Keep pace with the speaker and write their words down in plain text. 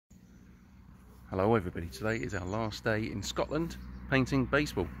Hello everybody, today is our last day in Scotland painting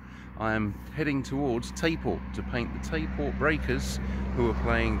baseball. I am heading towards Tayport to paint the Tayport Breakers, who are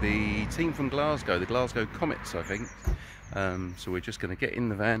playing the team from Glasgow, the Glasgow Comets I think. So we're just going to get in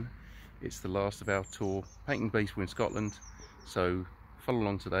the van. It's the last of our tour painting baseball in Scotland, so follow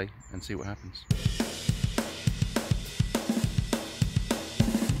along today and see what happens.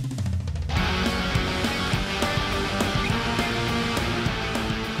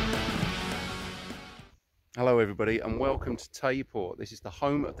 Hello everybody and welcome to Tayport. This is the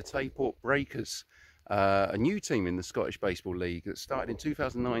home of the Tayport Breakers, a new team in the Scottish Baseball League that started in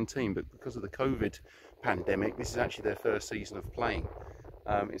 2019, but because of the COVID pandemic this is actually their first season of playing.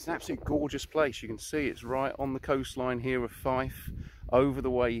 It's an absolutely gorgeous place. You can see it's right on the coastline here of Fife. Over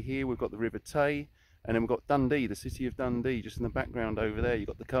the way here we've got the River Tay, and then we've got Dundee, the city of Dundee, just in the background over there. You've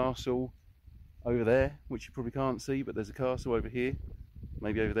got the castle over there, which you probably can't see, but there's a castle over here,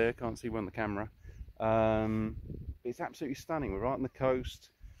 maybe over there, can't see one on the camera. It's absolutely stunning. We're right on the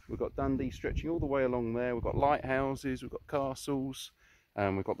coast. We've got Dundee stretching all the way along there. We've got lighthouses, we've got castles,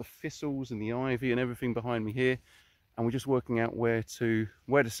 we've got the thistles and the ivy and everything behind me here, and we're just working out where to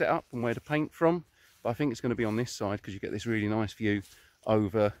set up and where to paint from. But I think it's going to be on this side because you get this really nice view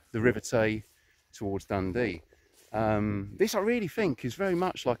over the River Tay towards Dundee. This I really think is very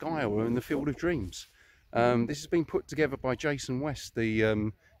much like Iowa and the Field of Dreams. This has been put together by Jason West,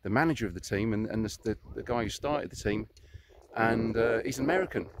 the manager of the team, and the guy who started the team, and he's an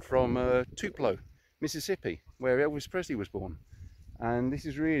American from Tupelo, Mississippi, where Elvis Presley was born. And this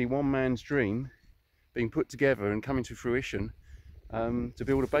is really one man's dream being put together and coming to fruition, to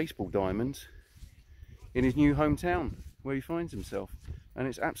build a baseball diamond in his new hometown where he finds himself, and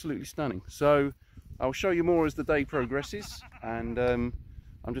it's absolutely stunning. So I'll show you more as the day progresses, and I'm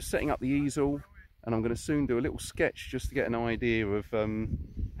just setting up the easel, and I'm going to soon do a little sketch just to get an idea of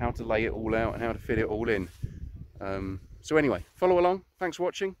how to lay it all out and how to fit it all in. So anyway, follow along. Thanks for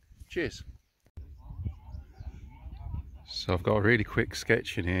watching. Cheers. So I've got a really quick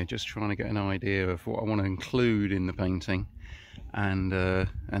sketch in here, just trying to get an idea of what I want to include in the painting, and the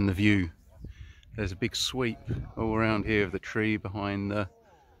view. There's a big sweep all around here of the tree behind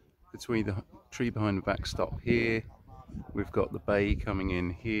between the tree behind the backstop here. We've got the bay coming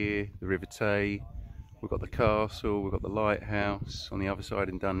in here, the River Tay, we've got the castle, we've got the lighthouse on the other side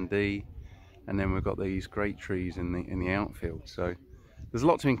in Dundee, and then we've got these great trees in the outfield. So there's a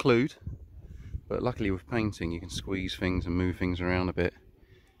lot to include, but luckily with painting you can squeeze things and move things around a bit.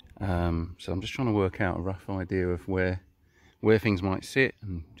 So I'm just trying to work out a rough idea of where things might sit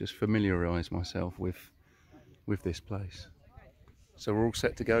and just familiarise myself with this place. So we're all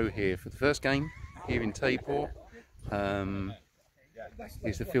set to go here for the first game here in Tayport.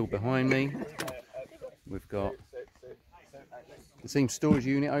 Here's the field behind me. We've got the team storage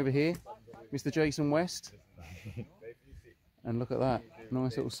unit over here, Mr. Jason West, and look at that,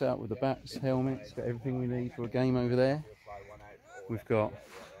 nice little setup with the bats, helmets, got everything we need for a game over there. We've got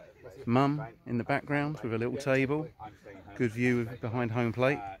Mum in the background with a little table, good view behind home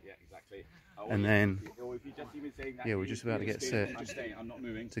plate, and then yeah, we're just about to get set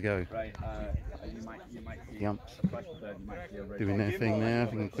to go. The umps doing their thing there,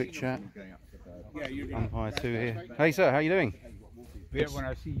 having a quick chat. Umpire 2 here. Hey sir, how you doing?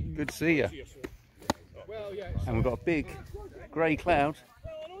 Good to see you. And we've got a big grey cloud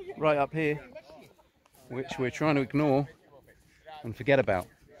right up here, which we're trying to ignore and forget about.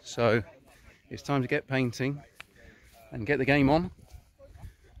 So it's time to get painting and get the game on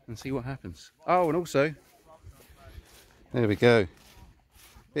and see what happens. Oh, and also, there we go,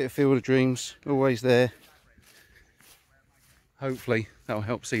 bit of Field of Dreams, always there. Hopefully that'll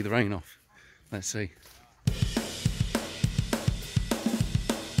help see the rain off. Let's see.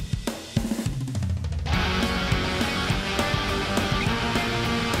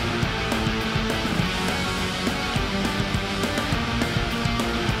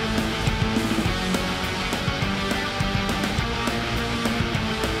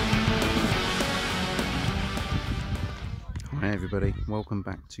 Hi everybody, welcome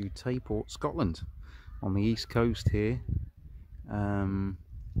back to Tayport, Scotland, on the east coast here.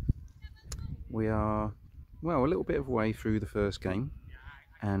 We are, well, a little bit of way through the first game,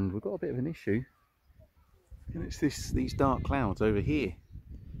 and we've got a bit of an issue, and it's these dark clouds over here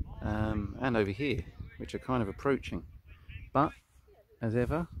and over here, which are kind of approaching. But as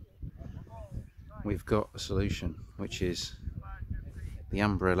ever, we've got a solution, which is the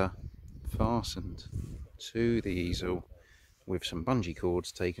umbrella fastened to the easel with some bungee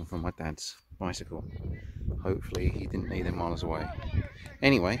cords taken from my dad's bicycle. Hopefully he didn't need them miles away.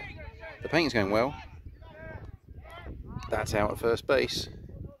 Anyway, the painting's going well. That's out at first base.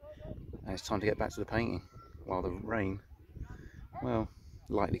 And it's time to get back to the painting while the rain, well,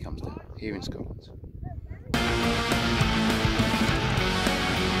 lightly comes down here in Scotland.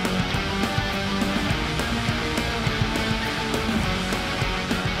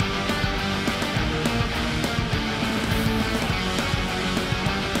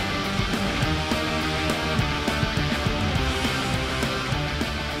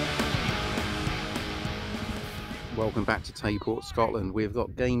 Welcome back to Tayport, Scotland. We've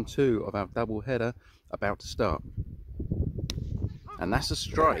got game 2 of our double header about to start. And that's a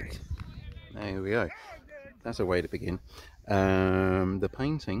strike. There we go. That's a way to begin. The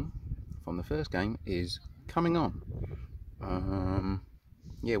painting from the first game is coming on.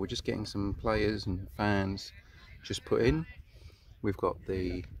 Yeah, we're just getting some players and fans just put in. We've got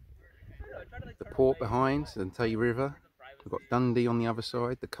the port behind, the Tay River. We've got Dundee on the other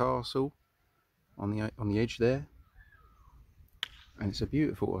side, the castle on the edge there. And it's a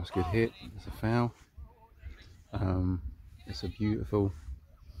beautiful, that's a good hit, it's a foul. It's a beautiful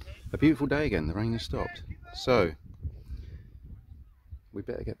day again. The rain has stopped. So we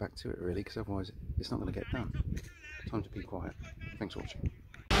better get back to it really, because otherwise it's not going to get done. Time to be quiet. Thanks for watching.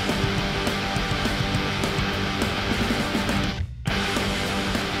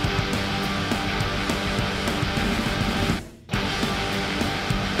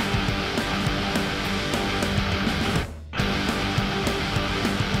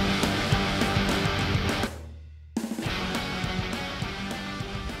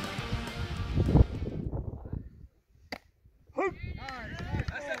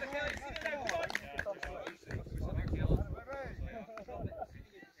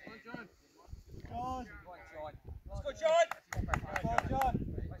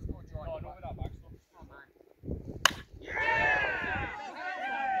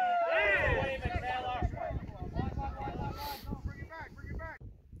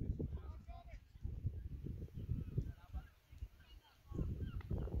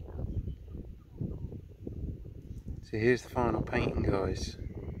 So here's the final painting, guys.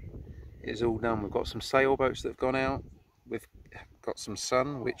 It's all done. We've got some sailboats that have gone out. We've got some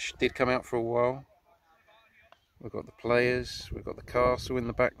sun, which did come out for a while. We've got the players. We've got the castle in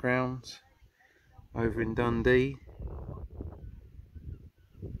the background over in Dundee.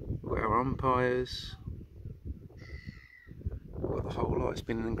 We've got our umpires. We've got the whole lot. It's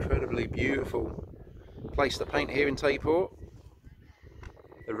been an incredibly beautiful place to paint here in Tayport.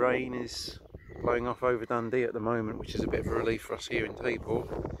 The rain is blowing off over Dundee at the moment, which is a bit of a relief for us here in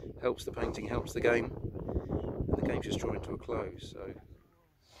Tayport. Helps the painting, helps the game, and the game's just drawing to a close. So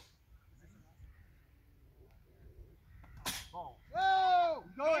Go!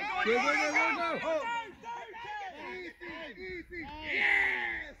 Go!